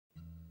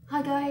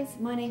Hi guys,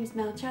 my name is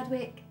Mel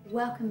Chadwick.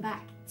 Welcome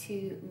back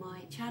to my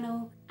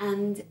channel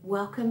and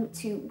welcome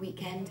to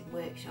Weekend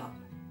Workshop.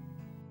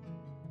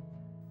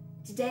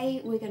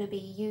 Today we're going to be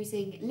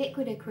using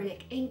liquid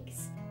acrylic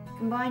inks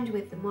combined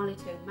with the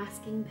Molotow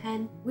masking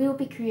pen. We'll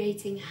be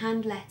creating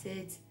hand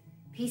lettered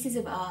pieces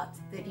of art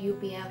that you'll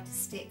be able to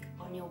stick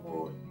on your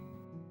wall.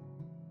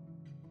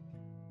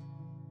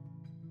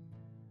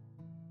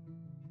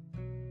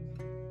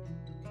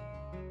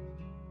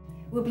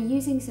 We'll be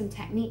using some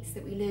techniques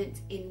that we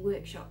learnt in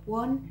workshop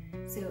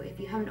 1, so if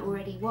you haven't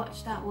already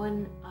watched that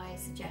one, I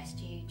suggest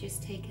you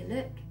just take a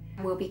look.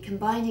 We'll be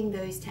combining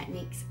those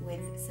techniques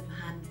with some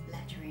hand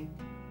lettering.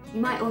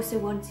 You might also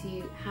want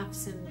to have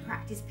some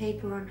practice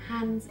paper on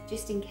hand,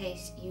 just in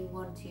case you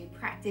want to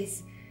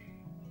practice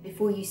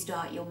before you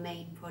start your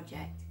main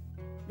project.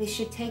 This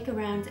should take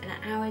around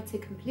an hour to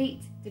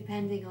complete,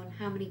 depending on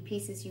how many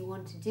pieces you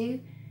want to do.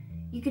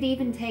 You could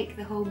even take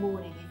the whole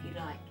morning if you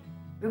like.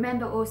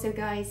 Remember also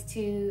guys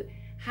to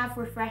have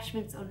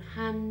refreshments on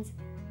hand,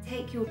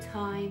 take your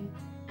time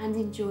and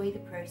enjoy the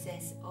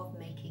process of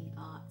making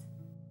art.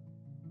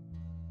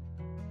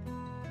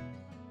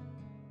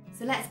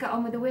 So let's get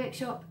on with the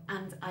workshop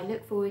and I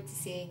look forward to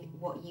seeing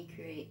what you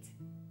create.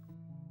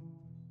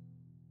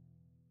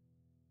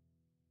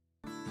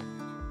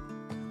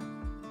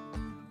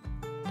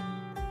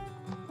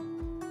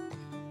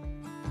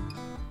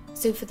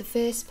 So for the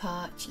first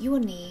part you will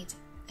need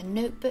a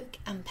notebook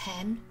and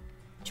pen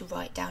to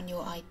write down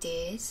your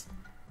ideas,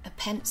 a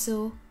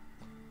pencil,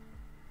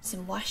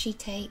 some washi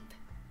tape,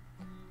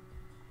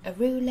 a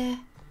ruler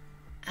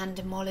and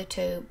a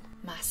Molotow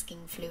masking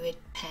fluid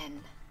pen.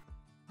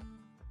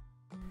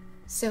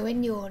 So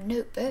in your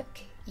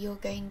notebook you're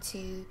going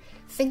to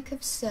think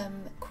of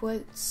some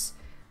quotes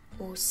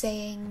or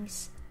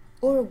sayings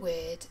or a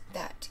word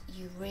that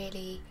you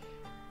really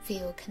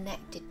feel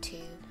connected to,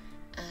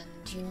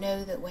 and you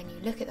know that when you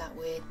look at that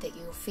word that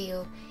you'll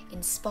feel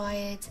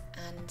inspired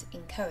and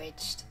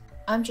encouraged.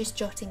 I'm just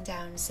jotting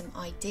down some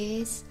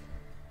ideas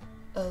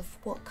of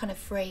what kind of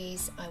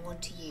phrase I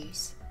want to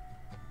use.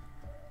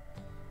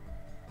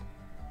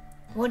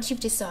 Once you've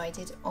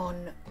decided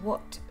on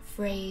what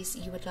phrase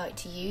you would like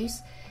to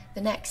use,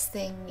 the next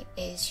thing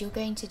is you're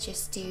going to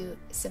just do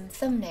some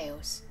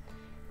thumbnails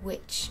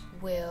which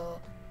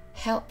will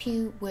help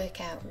you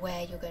work out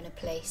where you're going to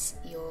place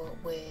your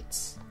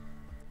words.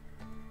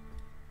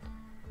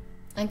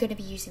 I'm going to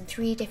be using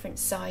 3 different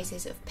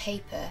sizes of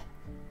paper.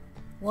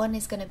 One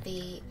is going to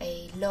be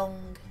a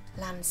long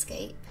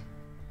landscape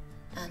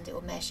and it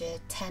will measure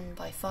 10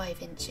 by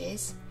 5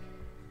 inches.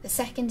 The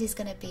second is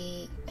going to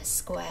be a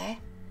square,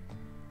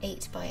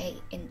 8 by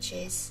 8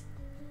 inches.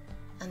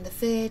 And the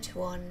third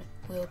one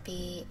will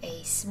be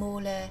a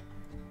smaller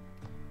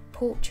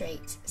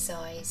portrait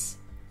size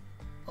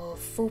of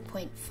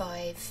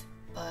 4.5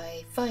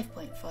 by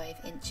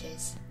 5.5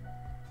 inches.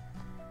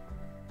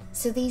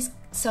 So these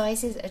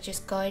sizes are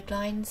just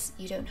guidelines,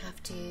 you don't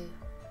have to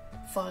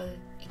follow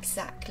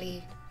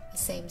exactly the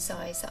same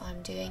size that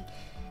I'm doing,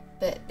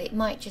 but it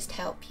might just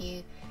help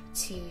you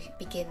to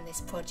begin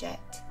this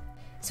project.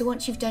 So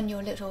once you've done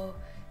your little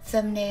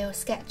thumbnail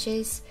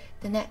sketches,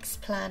 the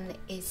next plan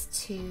is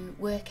to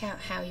work out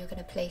how you're going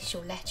to place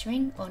your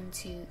lettering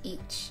onto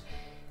each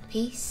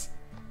piece.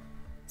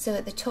 So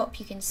at the top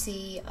you can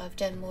see I've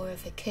done more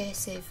of a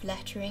cursive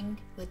lettering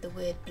with the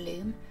word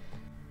bloom.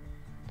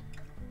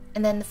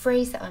 And then the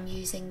phrase that I'm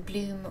using,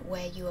 bloom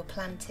where you are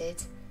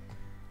planted,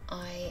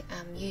 I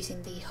am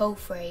using the whole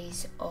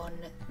phrase on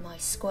my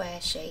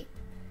square shape.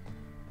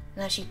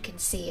 And as you can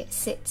see it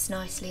sits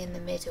nicely in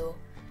the middle,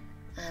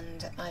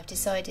 and I've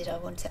decided I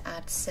want to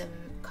add some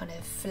kind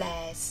of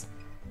flares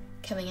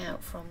coming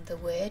out from the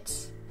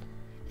words.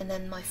 And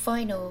then my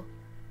final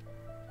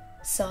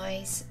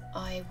size,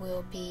 I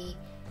will be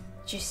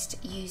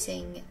just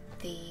using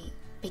the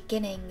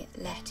beginning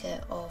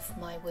letter of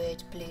my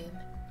word bloom.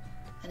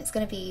 And it's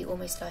going to be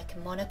almost like a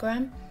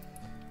monogram.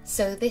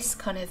 So this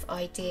kind of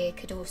idea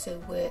could also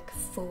work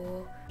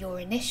for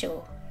your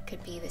initial. It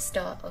could be the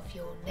start of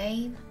your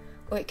name,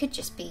 or it could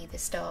just be the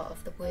start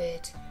of the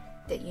word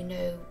that you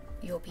know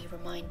you'll be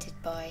reminded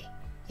by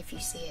if you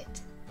see it.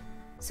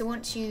 So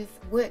once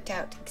you've worked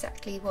out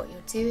exactly what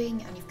you're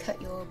doing and you've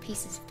cut your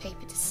pieces of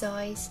paper to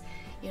size,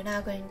 you're now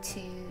going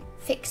to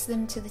fix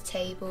them to the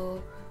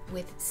table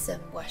with some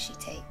washi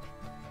tape.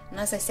 And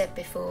as I said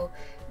before,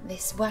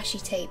 this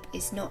washi tape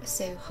is not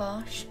so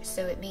harsh,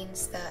 so it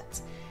means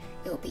that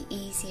it'll be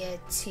easier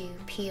to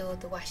peel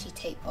the washi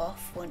tape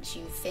off once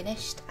you've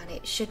finished, and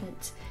it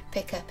shouldn't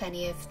pick up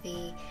any of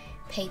the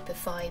paper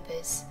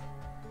fibres,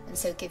 and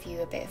so give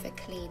you a bit of a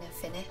cleaner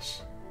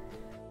finish.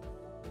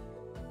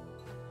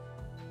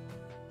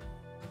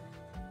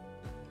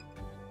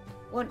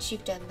 Once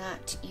you've done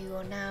that, you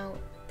will now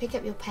pick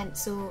up your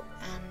pencil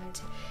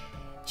and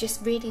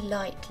just really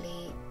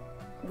lightly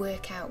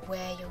work out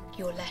where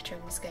your lettering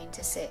is going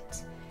to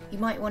sit. You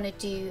might want to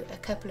do a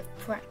couple of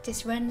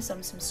practice runs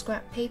on some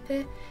scrap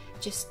paper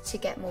just to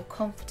get more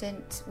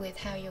confident with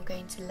how you're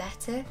going to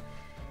letter,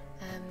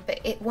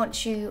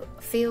 Once you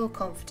feel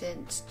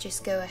confident,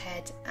 just go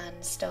ahead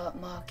and start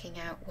marking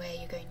out where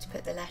you're going to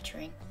put the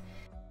lettering.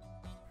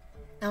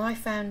 Now, I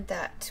found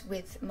that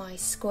with my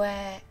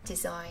square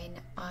design,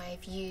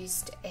 I've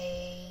used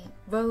a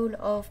roll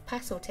of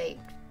pastel tape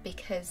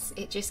because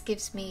it just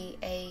gives me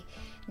a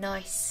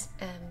nice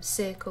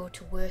circle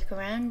to work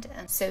around,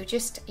 and so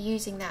just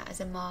using that as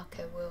a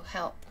marker will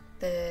help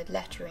the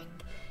lettering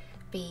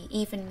be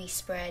evenly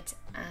spread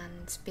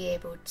and be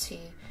able to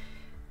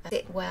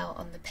sit well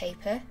on the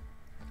paper.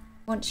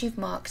 Once you've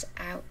marked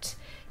out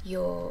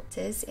your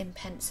letters in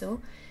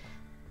pencil,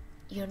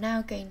 you're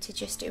now going to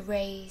just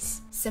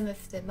erase some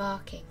of the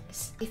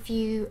markings. If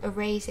you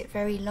erase it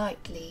very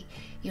lightly,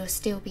 you'll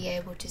still be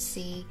able to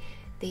see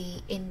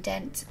the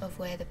indent of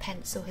where the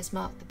pencil has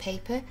marked the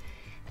paper,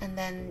 and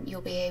then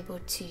you'll be able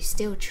to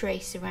still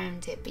trace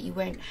around it, but you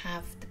won't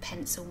have the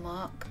pencil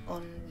mark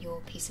on your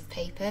piece of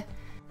paper.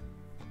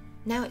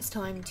 Now it's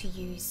time to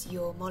use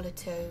your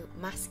Molotow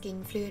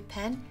masking fluid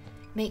pen.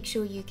 Make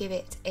sure you give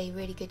it a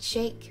really good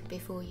shake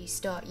before you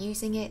start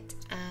using it,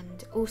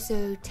 and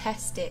also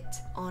test it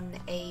on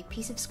a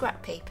piece of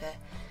scrap paper.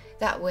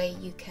 That way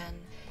you can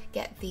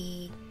get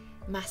the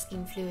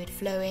masking fluid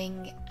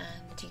flowing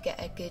and you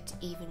get a good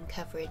even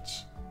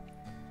coverage.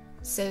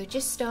 So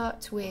just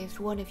start with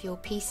one of your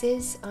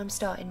pieces. I'm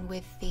starting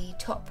with the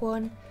top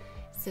one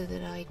so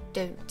that I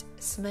don't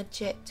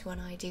smudge it when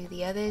I do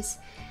the others,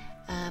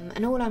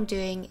 and all I'm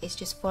doing is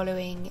just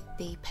following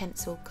the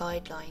pencil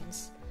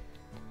guidelines.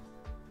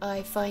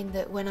 I find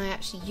that when I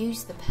actually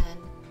use the pen,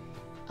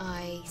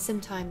 I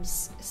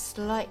sometimes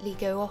slightly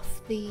go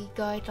off the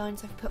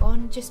guidelines I've put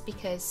on, just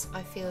because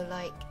I feel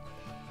like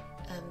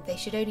they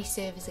should only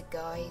serve as a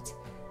guide,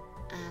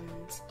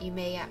 and you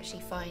may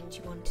actually find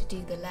you want to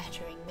do the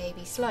lettering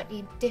maybe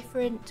slightly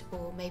different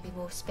or maybe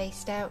more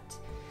spaced out.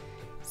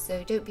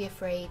 So don't be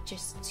afraid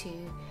just to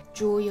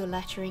draw your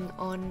lettering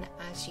on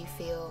as you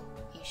feel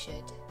you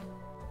should.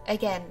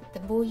 Again,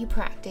 the more you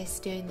practice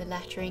doing the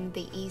lettering,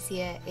 the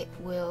easier it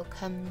will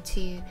come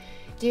to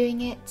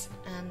doing it,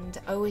 and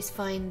I always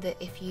find that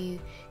if you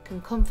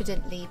can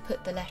confidently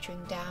put the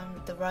lettering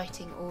down, the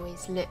writing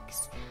always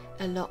looks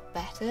a lot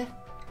better.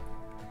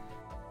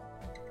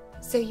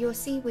 So you'll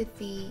see with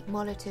the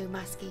Molotow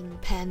masking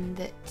pen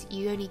that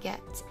you only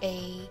get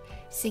a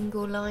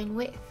single line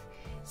width,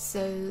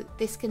 so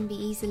this can be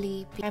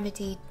easily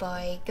remedied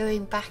by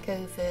going back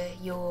over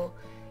your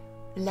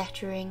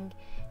lettering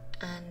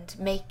and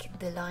make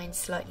the line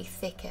slightly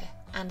thicker,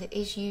 and it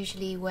is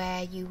usually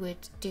where you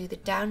would do the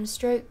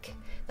downstroke.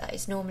 That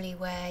is normally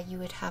where you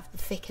would have the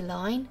thicker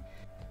line.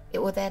 It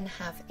will then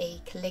have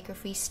a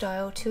calligraphy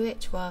style to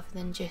it rather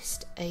than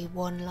just a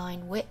one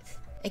line width.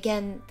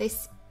 Again,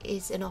 this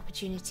is an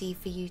opportunity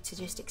for you to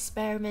just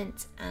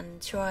experiment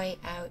and try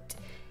out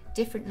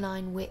different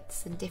line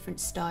widths and different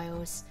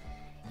styles.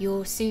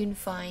 You'll soon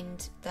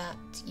find that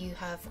you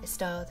have a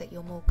style that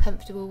you're more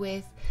comfortable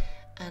with,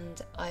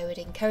 and I would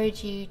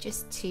encourage you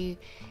just to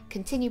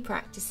continue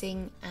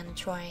practicing and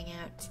trying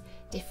out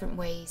different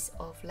ways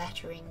of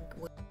lettering.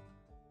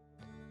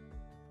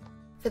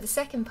 For the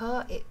second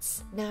part,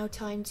 it's now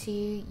time to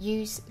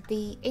use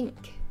the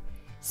ink.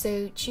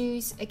 So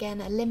choose again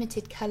a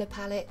limited colour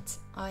palette.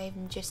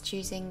 I'm just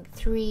choosing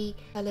 3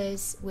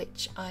 colours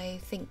which I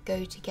think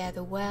go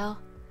together well,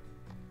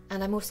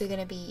 and I'm also going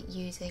to be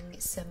using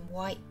some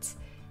white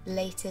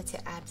later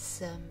to add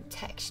some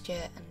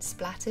texture and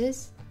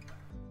splatters.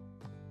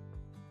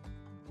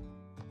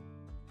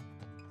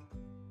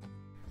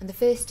 And the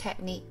first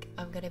technique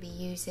I'm going to be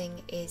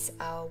using is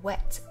our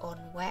wet on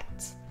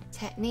wet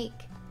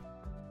technique.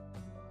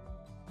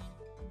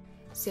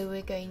 So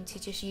we're going to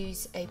just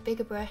use a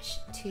bigger brush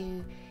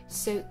to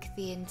soak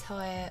the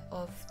entire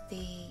of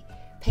the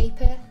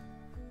paper.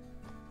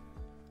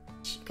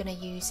 We're going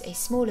to use a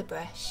smaller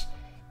brush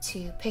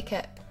to pick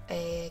up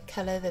a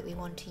colour that we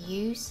want to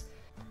use.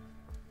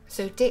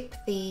 So dip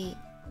the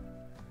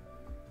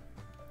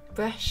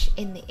brush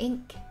in the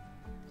ink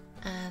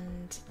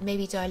and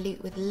maybe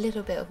dilute with a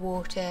little bit of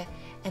water,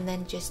 and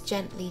then just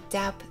gently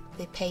dab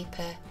the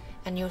paper,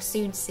 and you'll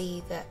soon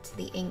see that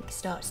the ink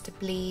starts to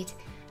bleed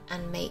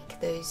and make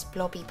those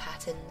blobby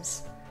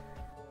patterns.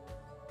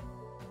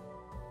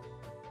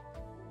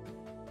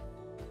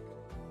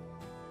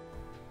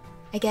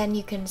 Again,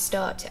 you can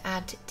start to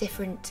add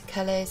different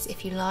colours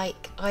if you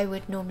like. I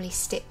would normally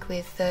stick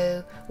with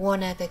though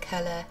one other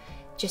colour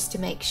just to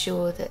make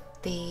sure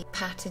that the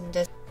pattern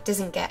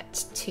doesn't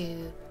get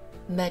too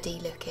muddy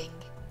looking.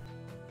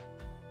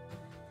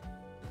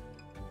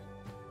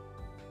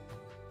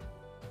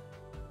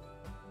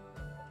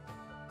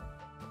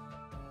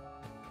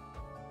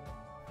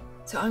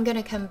 So I'm going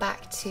to come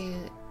back to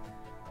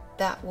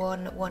that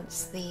one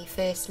once the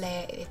first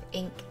layer of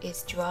ink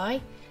is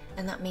dry,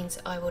 and that means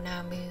I will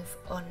now move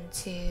on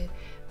to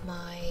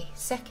my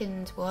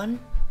second one.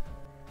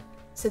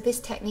 So this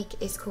technique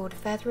is called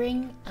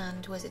feathering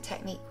and was a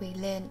technique we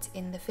learnt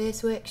in the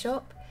first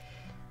workshop.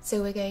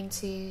 So we're going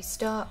to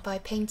start by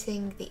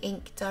painting the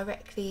ink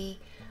directly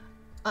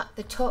at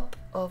the top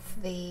of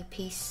the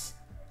piece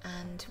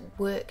and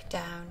work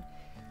down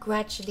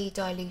gradually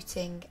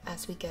diluting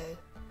as we go.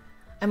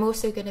 I'm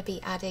also going to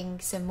be adding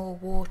some more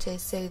water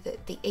so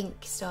that the ink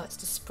starts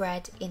to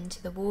spread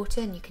into the water,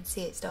 and you can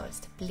see it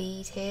starts to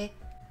bleed here.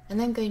 And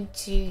then I'm going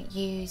to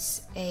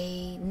use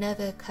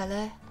another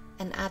colour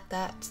and add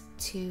that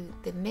to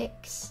the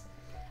mix,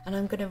 and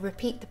I'm going to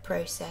repeat the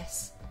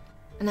process.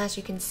 And as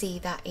you can see,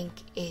 that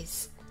ink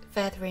is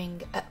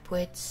feathering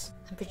upwards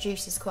and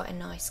produces quite a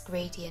nice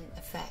gradient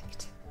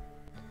effect.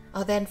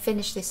 I'll then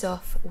finish this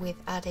off with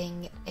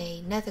adding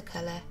another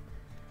colour,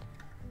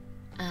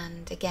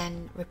 and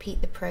again repeat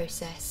the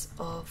process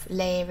of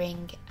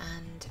layering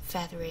and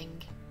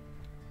feathering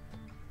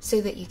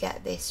so that you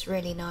get this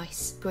really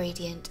nice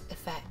gradient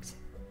effect.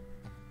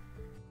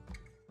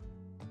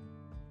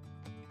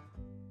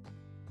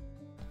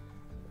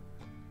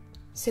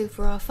 So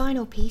for our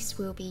final piece,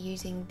 we'll be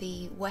using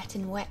the wet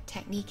and wet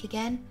technique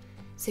again.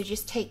 So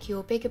just take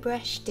your bigger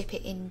brush, dip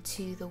it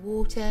into the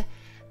water,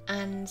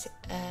 and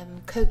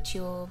coat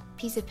your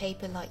piece of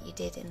paper like you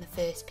did in the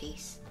first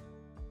piece.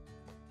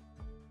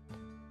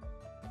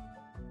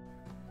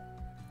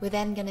 We're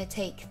then going to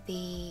take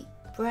the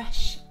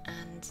brush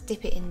and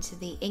dip it into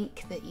the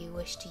ink that you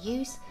wish to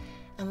use,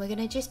 and we're going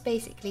to just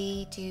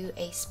basically do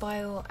a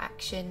spiral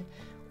action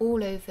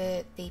all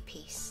over the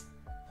piece.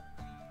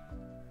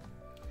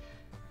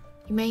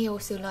 You may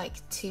also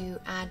like to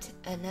add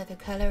another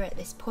colour at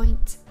this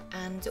point,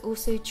 and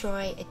also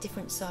try a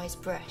different size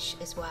brush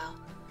as well.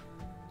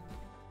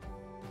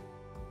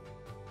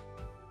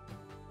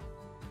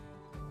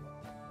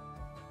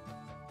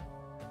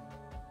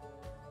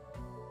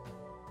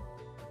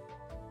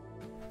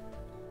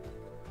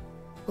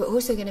 We're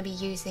also going to be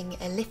using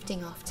a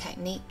lifting off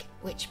technique,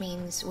 which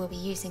means we'll be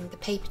using the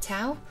paper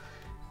towel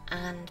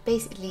and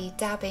basically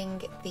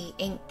dabbing the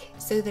ink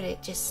so that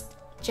it just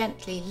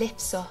gently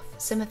lifts off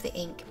some of the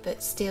ink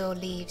but still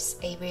leaves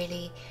a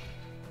really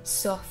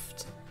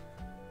soft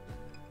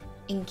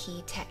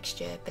inky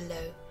texture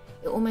below.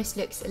 It almost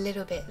looks a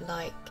little bit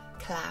like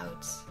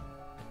clouds.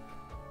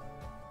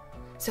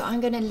 So I'm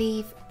going to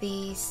leave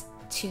these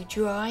to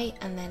dry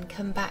and then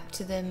come back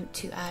to them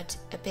to add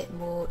a bit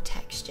more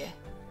texture.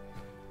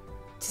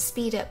 To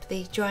speed up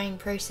the drying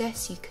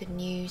process, you can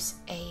use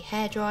a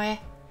hairdryer,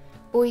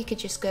 or you could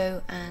just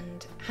go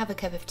and have a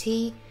cup of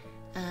tea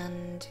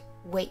and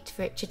wait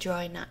for it to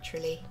dry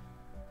naturally.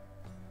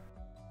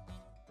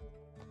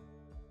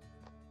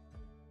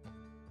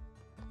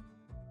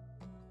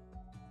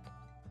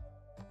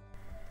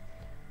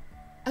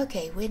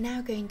 Okay, we're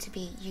now going to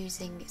be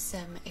using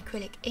some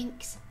acrylic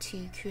inks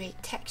to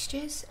create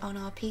textures on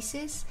our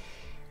pieces.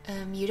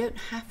 You don't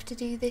have to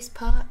do this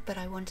part, but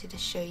I wanted to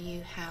show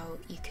you how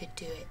you could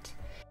do it.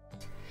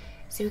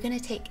 So we're going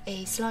to take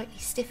a slightly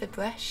stiffer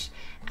brush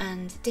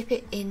and dip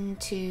it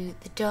into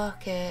the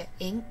darker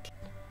ink.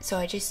 So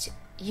I just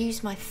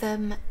use my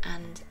thumb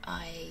and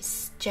I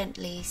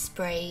gently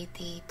spray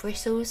the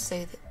bristles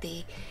so that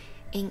the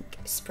ink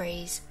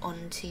sprays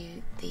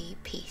onto the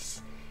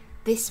piece.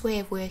 This way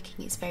of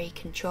working is very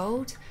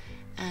controlled,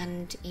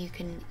 and you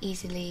can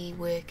easily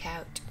work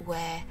out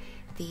where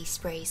the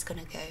spray is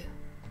going to go.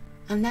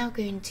 I'm now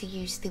going to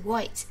use the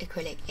white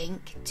acrylic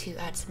ink to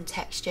add some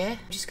texture.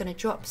 I'm just going to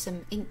drop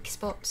some ink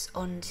spots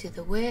onto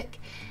the work,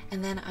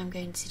 and then I'm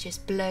going to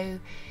just blow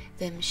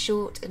them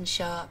short and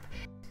sharp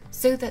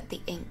so that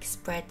the ink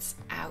spreads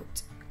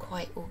out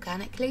quite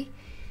organically.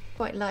 I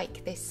quite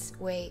like this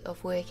way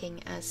of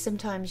working, as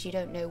sometimes you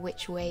don't know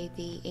which way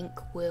the ink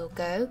will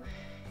go,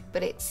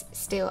 but it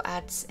still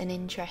adds an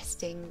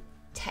interesting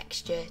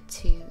texture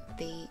to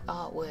the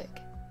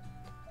artwork.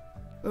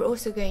 We're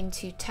also going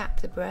to tap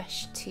the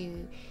brush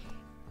to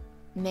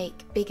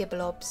make bigger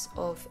blobs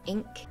of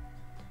ink. I'm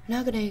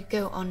now going to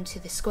go on to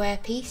the square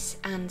piece,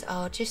 and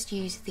I'll just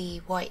use the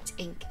white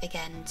ink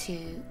again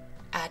to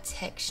add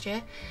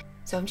texture.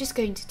 So I'm just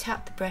going to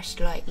tap the brush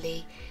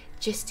lightly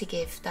just to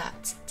give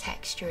that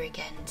texture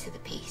again to the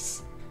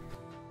piece.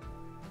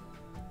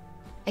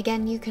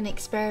 Again, you can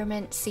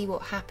experiment, see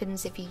what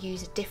happens if you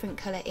use a different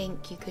colour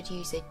ink. You could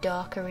use a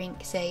darker ink,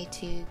 say,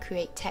 to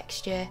create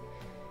texture.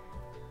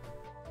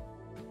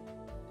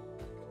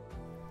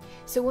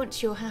 So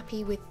once you're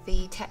happy with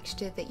the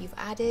texture that you've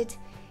added,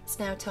 it's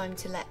now time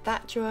to let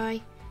that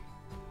dry.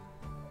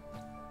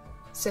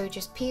 So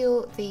just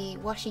peel the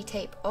washi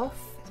tape off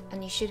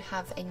and you should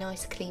have a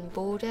nice clean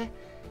border.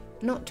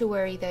 Not to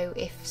worry though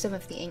if some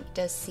of the ink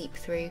does seep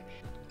through.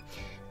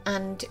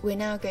 And we're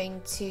now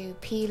going to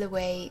peel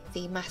away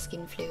the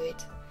masking fluid.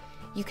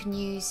 You can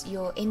use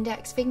your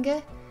index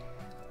finger,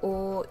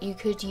 or you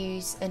could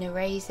use an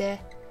eraser.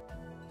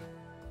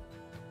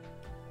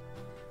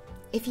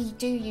 If you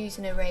do use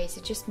an eraser,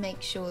 just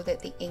make sure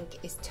that the ink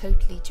is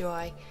totally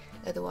dry,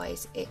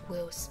 otherwise it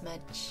will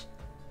smudge.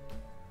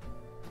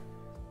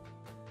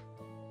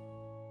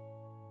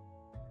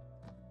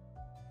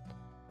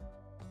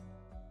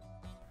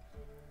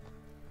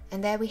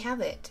 And there we have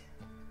it.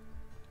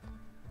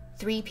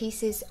 3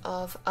 pieces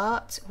of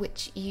art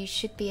which you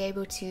should be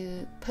able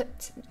to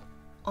put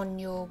on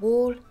your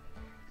wall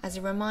as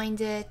a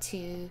reminder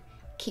to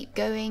keep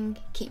going,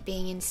 keep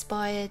being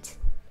inspired,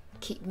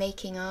 keep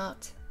making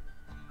art.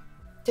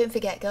 Don't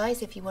forget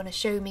guys, if you want to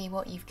show me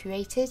what you've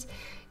created,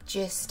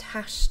 just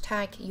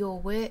hashtag your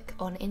work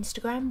on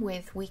Instagram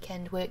with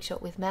Weekend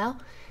Workshop with Mel,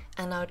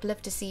 and I would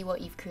love to see what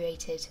you've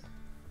created.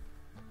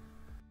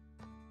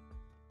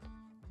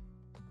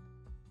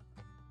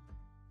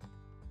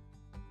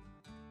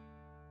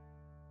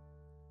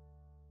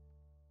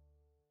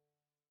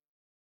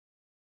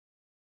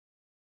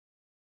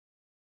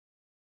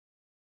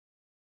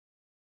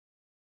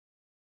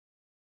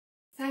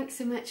 Thanks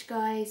so much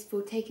guys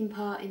for taking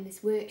part in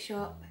this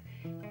workshop.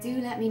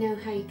 Do let me know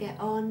how you get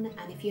on,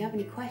 and if you have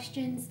any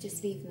questions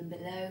just leave them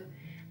below,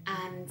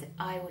 and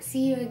I will see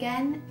you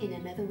again in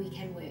another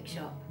weekend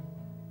workshop.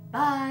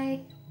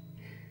 Bye!